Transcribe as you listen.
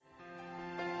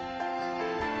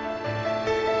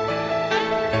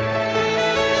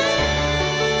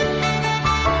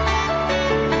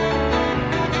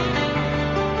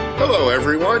Hello,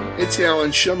 everyone. It's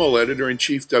Alan Schimmel,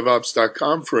 editor-in-chief,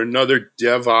 DevOps.com, for another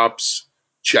DevOps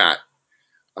Chat.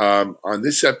 On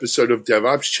this episode of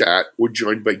DevOps Chat, we're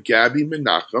joined by Gaby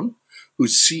Menachem,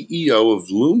 who's CEO of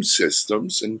Loom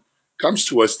Systems and comes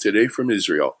to us today from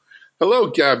Israel. Hello,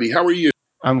 Gaby. How are you?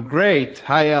 I'm great.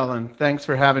 Hi, Alan. Thanks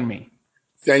for having me.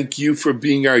 Thank you for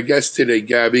being our guest today,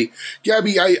 Gaby.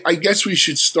 Gaby, I guess we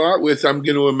should start with, I'm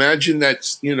going to imagine that,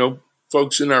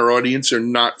 folks in our audience are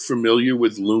not familiar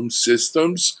with Loom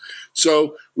Systems.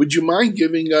 So would you mind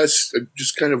giving us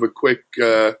just kind of a quick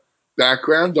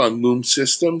background on Loom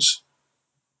Systems?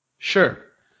 Sure.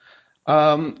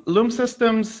 Loom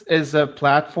Systems is a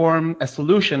platform, a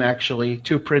solution actually,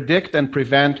 to predict and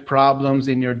prevent problems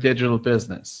in your digital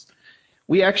business.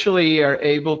 We actually are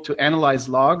able to analyze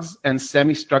logs and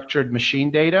semi-structured machine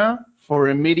data for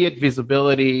immediate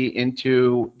visibility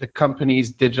into the company's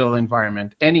digital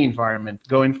environment, any environment,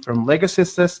 going from legacy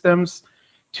systems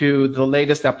to the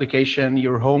latest application,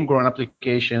 your homegrown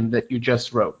application that you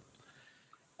just wrote.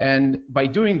 And by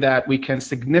doing that, we can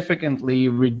significantly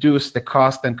reduce the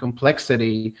cost and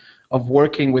complexity of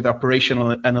working with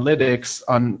operational analytics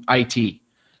on IT.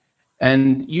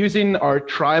 And using our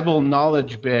tribal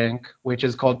knowledge bank, which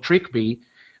is called TrickBee,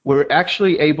 we're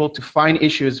actually able to find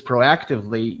issues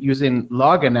proactively using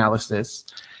log analysis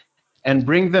and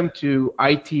bring them to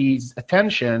IT's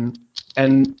attention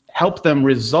and help them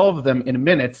resolve them in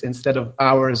minutes instead of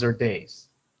hours or days.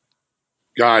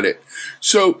 Got it.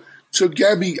 So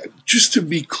Gaby, just to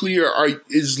be clear,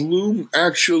 is Loom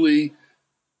actually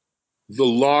the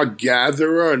log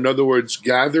gatherer, in other words,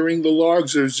 gathering the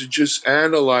logs, or is it just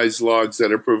analyze logs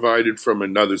that are provided from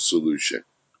another solution?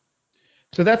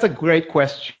 So that's a great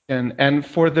question. And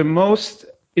in most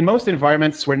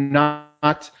environments, we're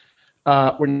not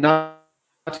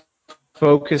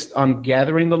focused on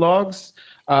gathering the logs.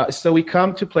 So we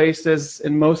come to places,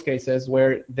 in most cases,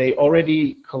 where they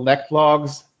already collect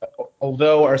logs,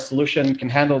 although our solution can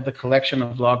handle the collection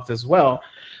of logs as well.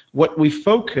 What we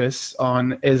focus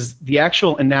on is the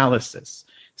actual analysis.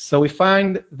 So we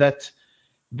find that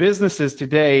businesses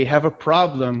today have a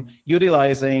problem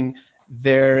utilizing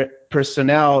their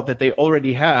personnel that they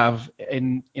already have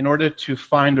in order to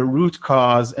find a root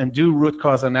cause and do root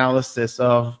cause analysis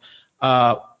of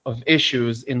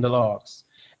issues in the logs.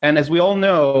 And as we all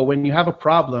know, when you have a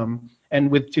problem,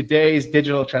 and with today's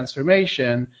digital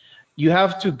transformation, you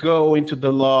have to go into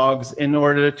the logs in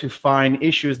order to find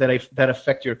issues that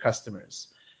affect your customers.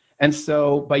 And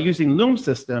so by using Loom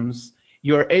Systems,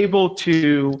 you're able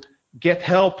to get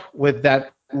help with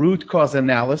that root cause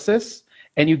analysis,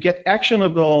 and you get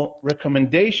actionable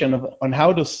recommendation on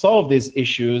how to solve these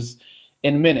issues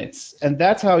in minutes. And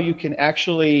that's how you can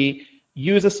actually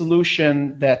use a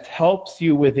solution that helps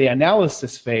you with the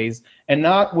analysis phase and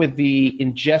not with the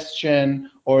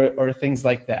ingestion or things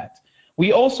like that.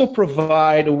 We also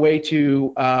provide a way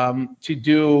to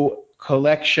do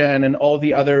collection and all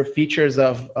the other features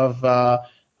of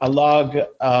a log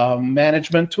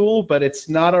management tool, but it's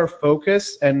not our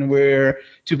focus. And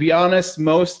to be honest,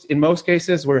 in most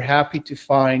cases, we're happy to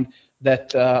find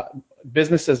that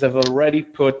businesses have already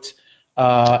put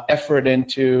effort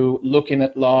into looking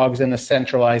at logs in a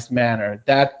centralized manner.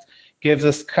 That gives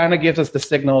us the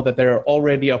signal that they're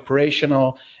already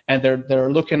operational and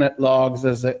they're looking at logs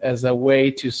as a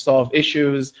way to solve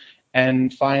issues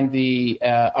and find the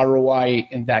ROI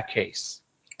in that case.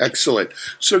 Excellent.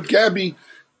 So, Gaby,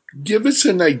 give us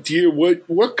an idea.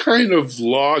 What kind of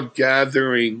log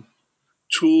gathering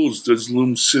tools does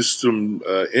Loom System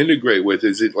integrate with?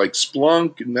 Is it like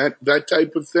Splunk and that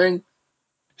type of thing?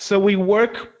 So we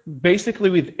work basically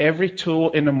with every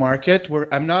tool in the market.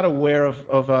 I'm not aware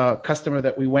of a customer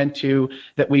that we went to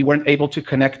that we weren't able to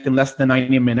connect in less than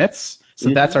 90 minutes. So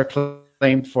that's our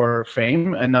claim for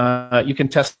fame, and you can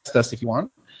test us if you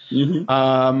want.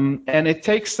 And it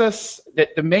takes us,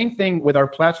 the main thing with our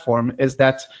platform is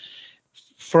that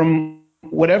from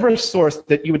whatever source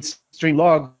that you would stream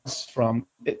logs from,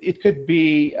 it could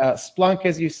be Splunk,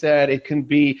 as you said, it can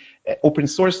be open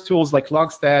source tools like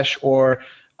Logstash or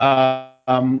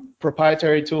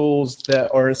proprietary tools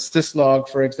or Syslog,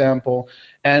 for example.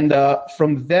 And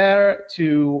from there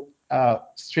to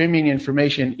streaming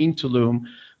information into Loom,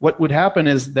 what would happen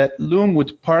is that Loom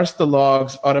would parse the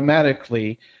logs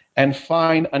automatically and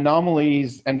find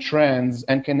anomalies and trends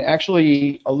and can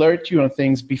actually alert you on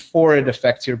things before it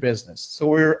affects your business. So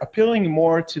we're appealing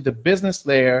more to the business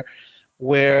layer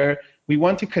where we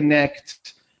want to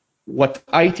connect what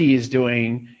IT is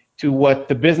doing to what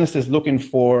the business is looking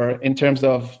for in terms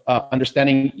of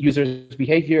understanding users'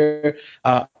 behavior,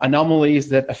 anomalies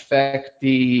that affect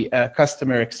the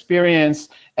customer experience,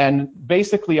 and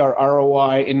basically our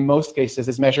ROI in most cases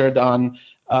is measured on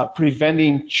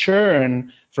preventing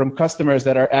churn from customers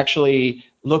that are actually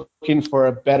looking for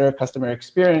a better customer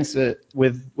experience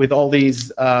with all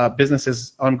these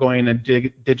businesses ongoing in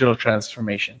digital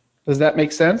transformation. Does that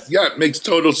make sense? Yeah, it makes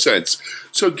total sense.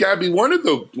 So, Gabby, one of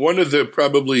the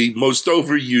probably most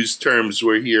overused terms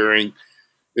we're hearing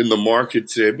in the market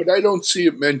today, but I don't see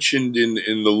it mentioned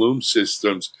in the Loom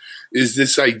systems, is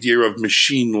this idea of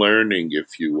machine learning,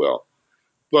 if you will.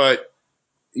 But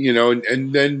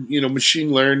and then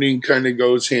machine learning kind of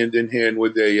goes hand in hand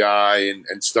with AI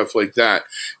and stuff like that.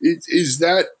 Is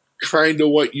that kind of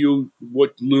what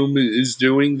Loom is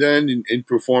doing then in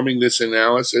performing this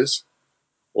analysis,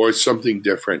 or something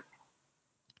different?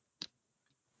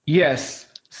 Yes.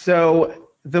 So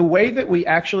the way that we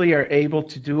actually are able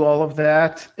to do all of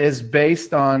that is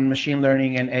based on machine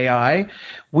learning and AI.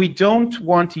 We don't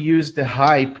want to use the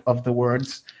hype of the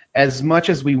words as much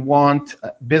as we want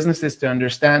businesses to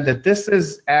understand that this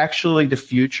is actually the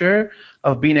future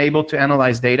of being able to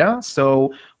analyze data.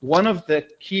 So one of the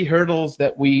key hurdles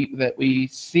that we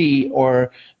see,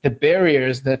 or the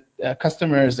barriers that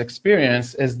customers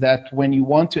experience, is that when you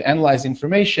want to analyze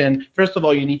information, first of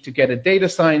all, you need to get a data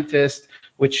scientist,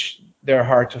 which they're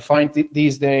hard to find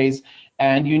these days,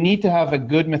 and you need to have a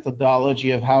good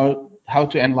methodology of how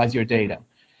to analyze your data.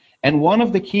 And one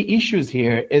of the key issues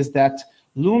here is that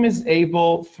Loom is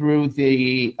able, through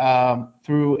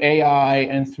AI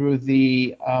and through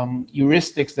the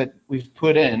heuristics that we've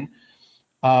put in,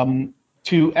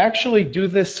 to actually do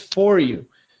this for you.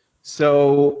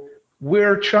 So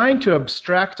we're trying to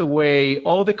abstract away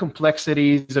all the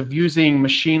complexities of using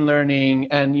machine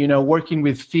learning and working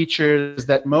with features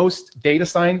that most data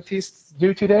scientists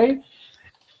do today.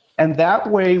 And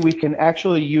that way we can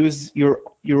actually use your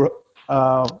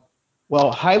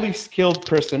highly skilled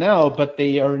personnel, but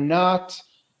they are not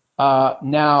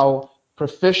now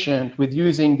proficient with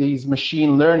using these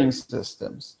machine learning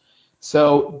systems.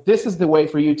 So this is the way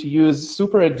for you to use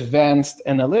super advanced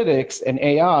analytics and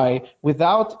AI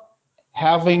without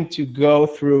having to go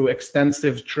through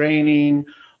extensive training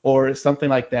or something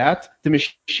like that. The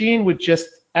machine would just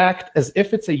act as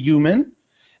if it's a human,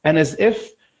 and as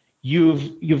if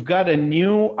you've got a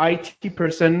new IT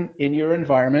person in your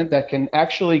environment that can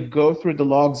actually go through the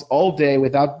logs all day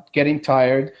without getting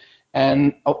tired,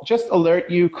 and just alert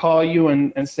you, call you,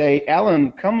 and say,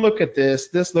 Alan, come look at this.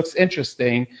 This looks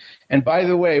interesting. And by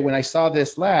the way, when I saw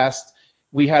this last,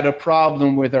 we had a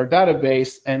problem with our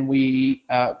database, and we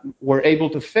were able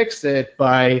to fix it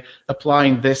by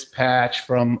applying this patch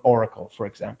from Oracle, for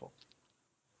example.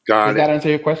 Got Does that it. answer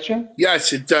your question?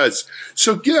 Yes, it does.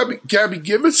 So, Gabby,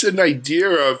 give us an idea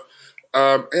of,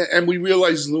 and we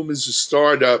realize Loom is a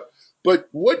startup, but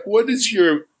what is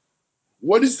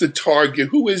the target?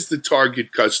 Who is the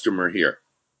target customer here?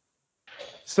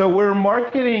 So we're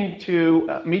marketing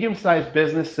to medium-sized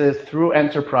businesses through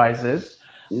enterprises,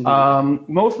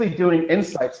 mostly doing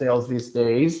inside sales these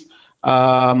days.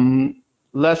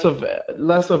 Less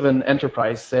of an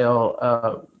enterprise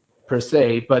sale per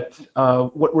se, but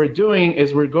what we're doing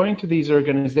is we're going to these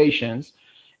organizations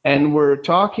and we're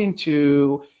talking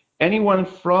to anyone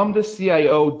from the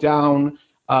CIO down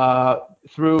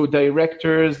through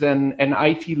directors and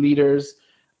IT leaders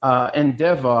and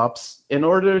DevOps, in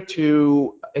order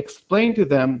to explain to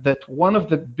them that one of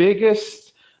the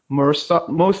biggest, most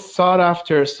sought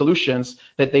after solutions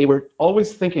that they were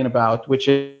always thinking about, which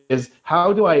is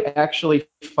how do I actually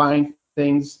find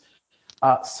things,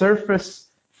 surface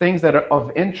things that are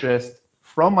of interest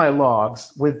from my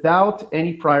logs without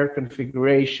any prior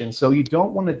configuration. So you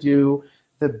don't want to do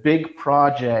the big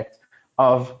project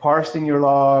of parsing your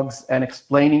logs and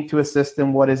explaining to a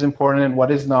system what is important and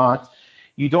what is not.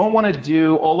 You don't want to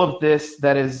do all of this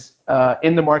that is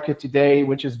in the market today,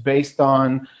 which is based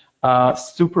on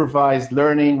supervised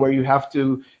learning, where you have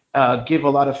to give a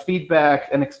lot of feedback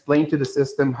and explain to the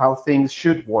system how things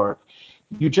should work.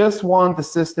 You just want the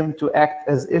system to act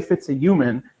as if it's a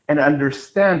human and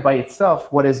understand by itself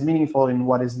what is meaningful and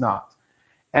what is not.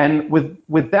 And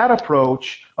with that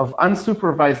approach of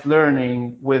unsupervised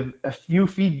learning with a few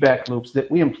feedback loops that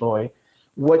we employ,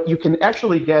 what you can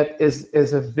actually get is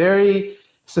a very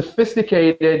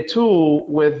sophisticated tool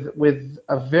with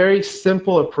a very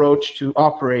simple approach to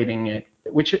operating it,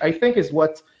 which I think is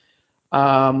what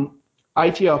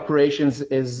IT operations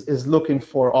is looking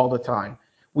for all the time.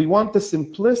 We want the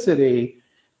simplicity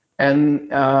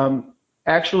and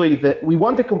actually that we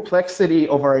want the complexity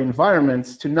of our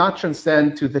environments to not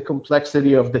transcend to the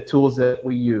complexity of the tools that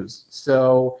we use.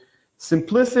 So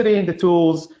simplicity in the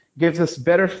tools gives us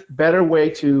better way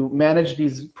to manage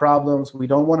these problems. We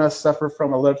don't want to suffer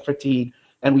from alert fatigue,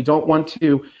 and we don't want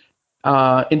to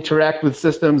interact with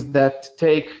systems that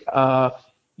take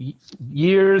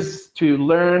years to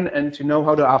learn and to know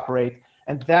how to operate.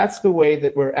 And that's the way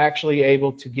that we're actually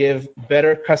able to give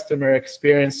better customer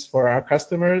experience for our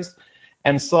customers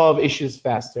and solve issues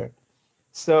faster.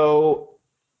 So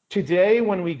today,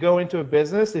 when we go into a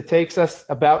business, it takes us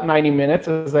about 90 minutes,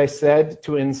 as I said,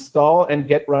 to install and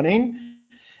get running.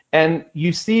 And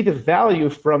you see the value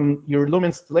from your Loom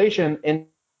installation in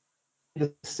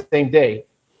the same day.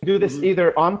 Do this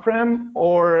either on-prem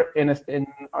or in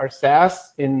our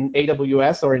SaaS in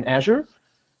AWS or in Azure.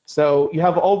 So you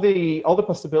have all the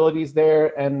possibilities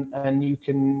there, and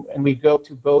we go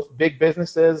to both big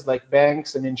businesses like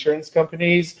banks and insurance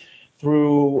companies,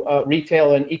 through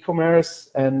retail and e-commerce,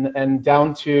 and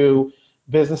down to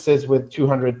businesses with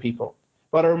 200 people.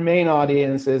 But our main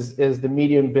audience is the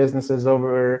medium businesses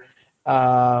over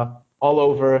all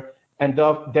over, and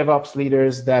DevOps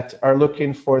leaders that are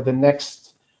looking for the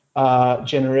next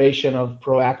generation of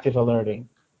proactive alerting.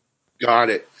 Got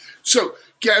it. So,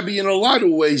 Gabby, in a lot of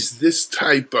ways, this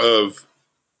type of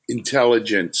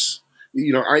intelligence,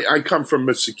 I come from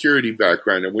a security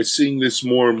background, and we're seeing this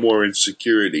more and more in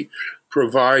security,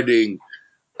 providing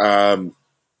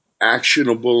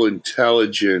actionable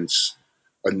intelligence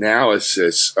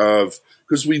analysis of,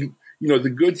 because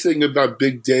the good thing about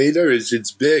big data is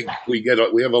it's big. We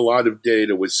have a lot of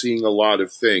data. We're seeing a lot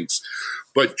of things,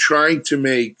 but trying to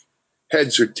make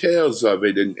heads or tails of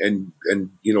it and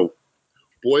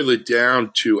boil it down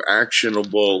to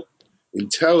actionable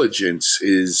intelligence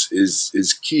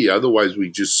is key. Otherwise,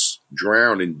 we just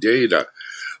drown in data.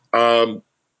 Um,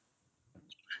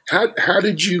 how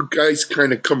did you guys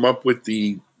kind of come up with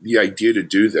the idea to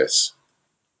do this?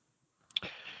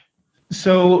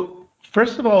 So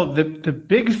first of all, the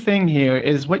big thing here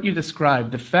is what you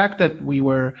described, the fact that we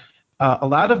were a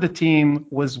lot of the team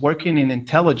was working in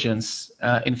intelligence,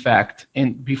 in fact,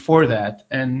 before that,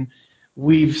 and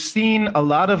we've seen a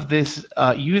lot of this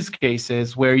use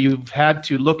cases where you've had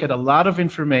to look at a lot of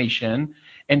information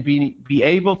and be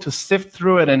able to sift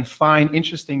through it and find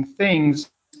interesting things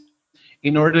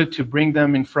in order to bring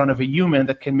them in front of a human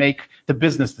that can make the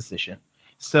business decision.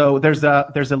 So there's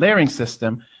a layering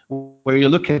system where you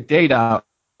look at data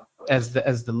as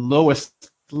the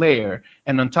lowest layer,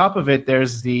 and on top of it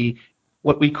there's the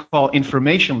what we call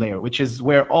information layer, which is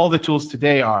where all the tools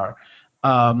today are.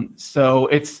 So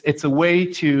it's a way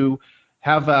to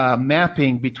have a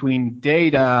mapping between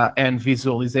data and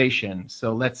visualization.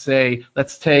 So let's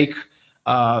take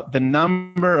the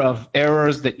number of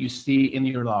errors that you see in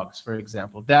your logs, for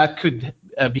example. That could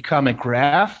become a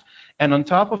graph. And on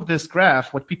top of this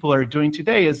graph, what people are doing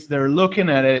today is they're looking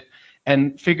at it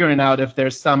and figuring out if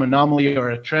there's some anomaly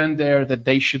or a trend there that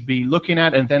they should be looking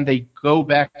at, and then they go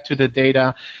back to the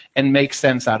data and make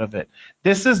sense out of it.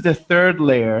 This is the third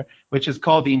layer, which is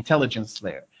called the intelligence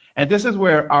layer. And this is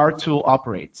where our tool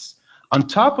operates. On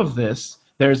top of this,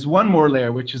 there's one more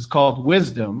layer, which is called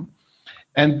wisdom,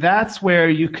 and that's where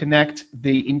you connect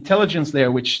the intelligence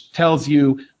layer, which tells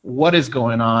you what is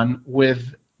going on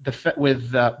with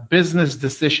the business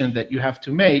decision that you have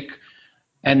to make,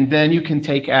 and then you can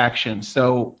take action.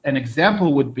 So an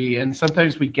example would be, and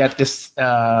sometimes we get this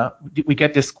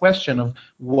question of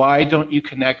why don't you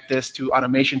connect this to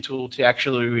automation tool to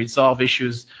actually resolve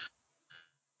issues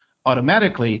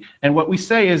automatically? And what we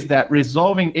say is that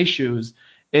resolving issues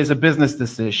is a business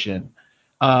decision.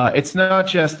 It's not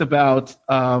just about,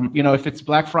 if it's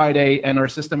Black Friday and our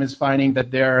system is finding that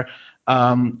there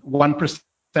are 1%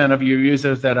 of your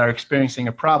users that are experiencing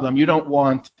a problem, you don't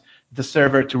want the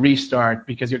server to restart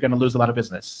because you're going to lose a lot of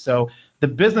business. So the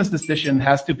business decision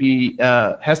has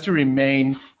to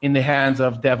remain in the hands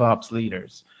of DevOps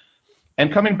leaders.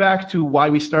 And coming back to why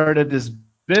we started this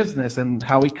business and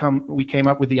how we came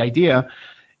up with the idea,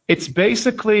 it's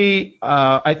basically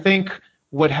I think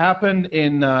what happened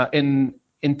in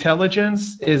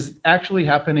intelligence is actually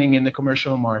happening in the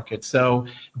commercial market. So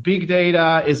big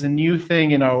data is a new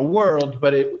thing in our world,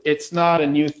 but it's not a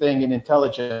new thing in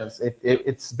intelligence.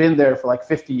 It's been there for like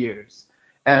 50 years.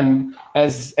 And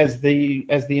as the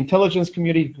intelligence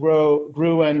community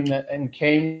grew and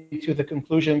came to the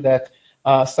conclusion that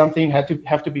something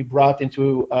have to be brought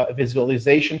into a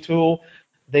visualization tool,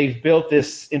 they've built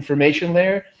this information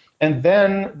layer. And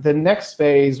then the next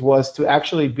phase was to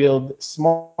actually build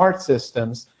smart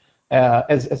systems,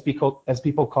 as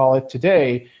people call it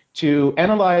today, to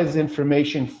analyze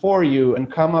information for you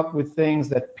and come up with things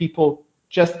that people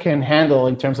just can't handle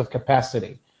in terms of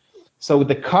capacity. So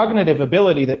the cognitive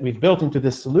ability that we've built into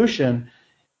this solution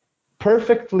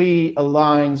perfectly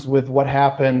aligns with what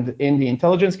happened in the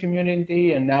intelligence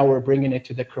community, and now we're bringing it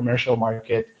to the commercial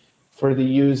market for the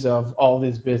use of all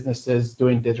these businesses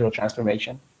doing digital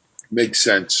transformation. Makes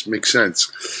sense. Makes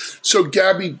sense. So,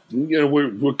 Gabby,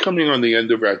 we're coming on the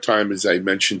end of our time, as I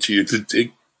mentioned to you.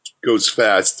 It goes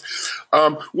fast.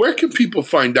 Where can people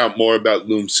find out more about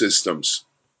Loom Systems?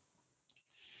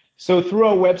 So through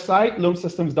our website,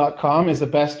 loomsystems.com is the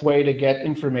best way to get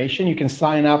information. You can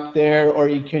sign up there, or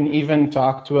you can even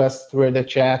talk to us through the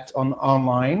chat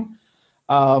online.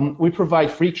 We provide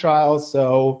free trials,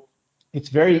 so it's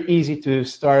very easy to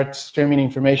start streaming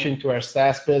information to our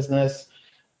SaaS business.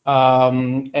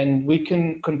 And we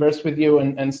can converse with you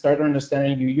and start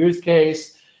understanding your use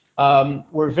case.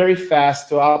 We're very fast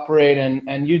to operate,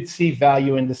 and you'd see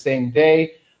value in the same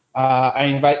day. I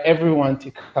invite everyone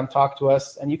to come talk to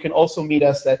us, and you can also meet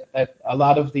us at a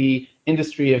lot of the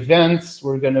industry events.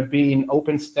 We're going to be in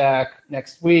OpenStack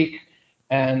next week,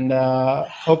 and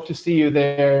hope to see you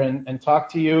there and talk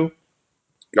to you.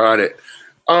 Got it.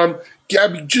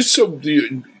 Gabby, just so if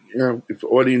the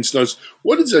audience knows,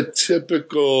 what is a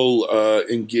typical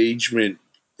engagement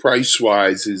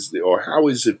price-wise, or how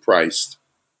is it priced?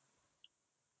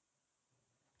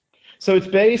 So it's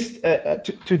based,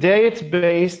 today it's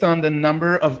based on the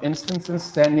number of instances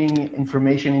sending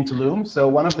information into Loom. So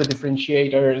one of the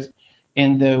differentiators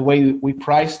in the way we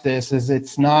price this is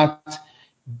it's not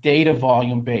data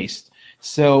volume based.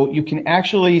 So you can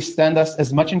actually send us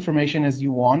as much information as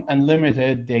you want,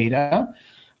 unlimited data,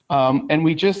 and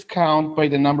we just count by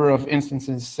the number of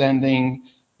instances sending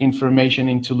information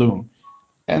into Loom.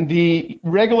 And the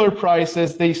regular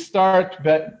prices, they start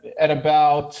at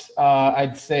about,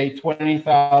 I'd say,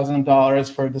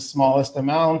 $20,000 for the smallest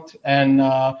amount, and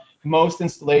most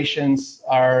installations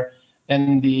are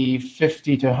in the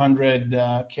 50 to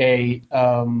 100K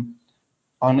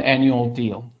on annual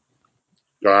deal.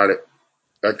 Got it.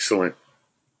 Excellent.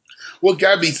 Well,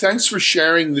 Gabby, thanks for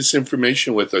sharing this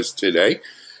information with us today.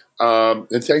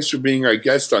 And thanks for being our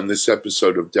guest on this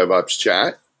episode of DevOps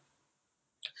Chat.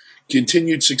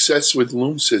 Continued success with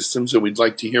Loom Systems, and we'd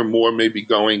like to hear more maybe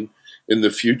going in the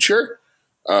future.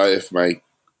 If my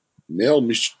nail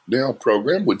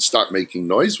program would stop making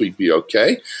noise, we'd be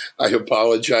okay. I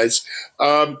apologize.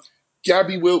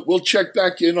 Gabby, we'll check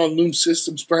back in on Loom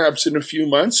Systems perhaps in a few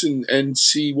months and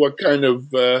see what kind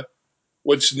of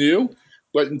what's new.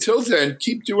 But until then,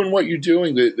 keep doing what you're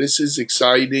doing. This is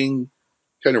exciting,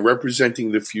 kind of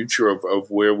representing the future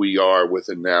of where we are with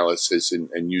analysis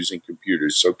and using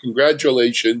computers. So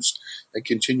congratulations and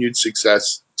continued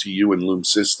success to you and Loom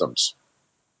Systems.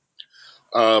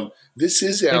 This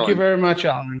is Alan. Thank you very much,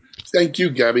 Alan. Thank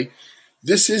you, Gabby.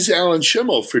 This is Alan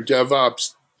Schimmel for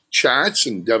DevOps Chats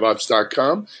and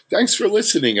DevOps.com. Thanks for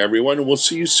listening, everyone, and we'll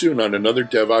see you soon on another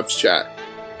DevOps Chat.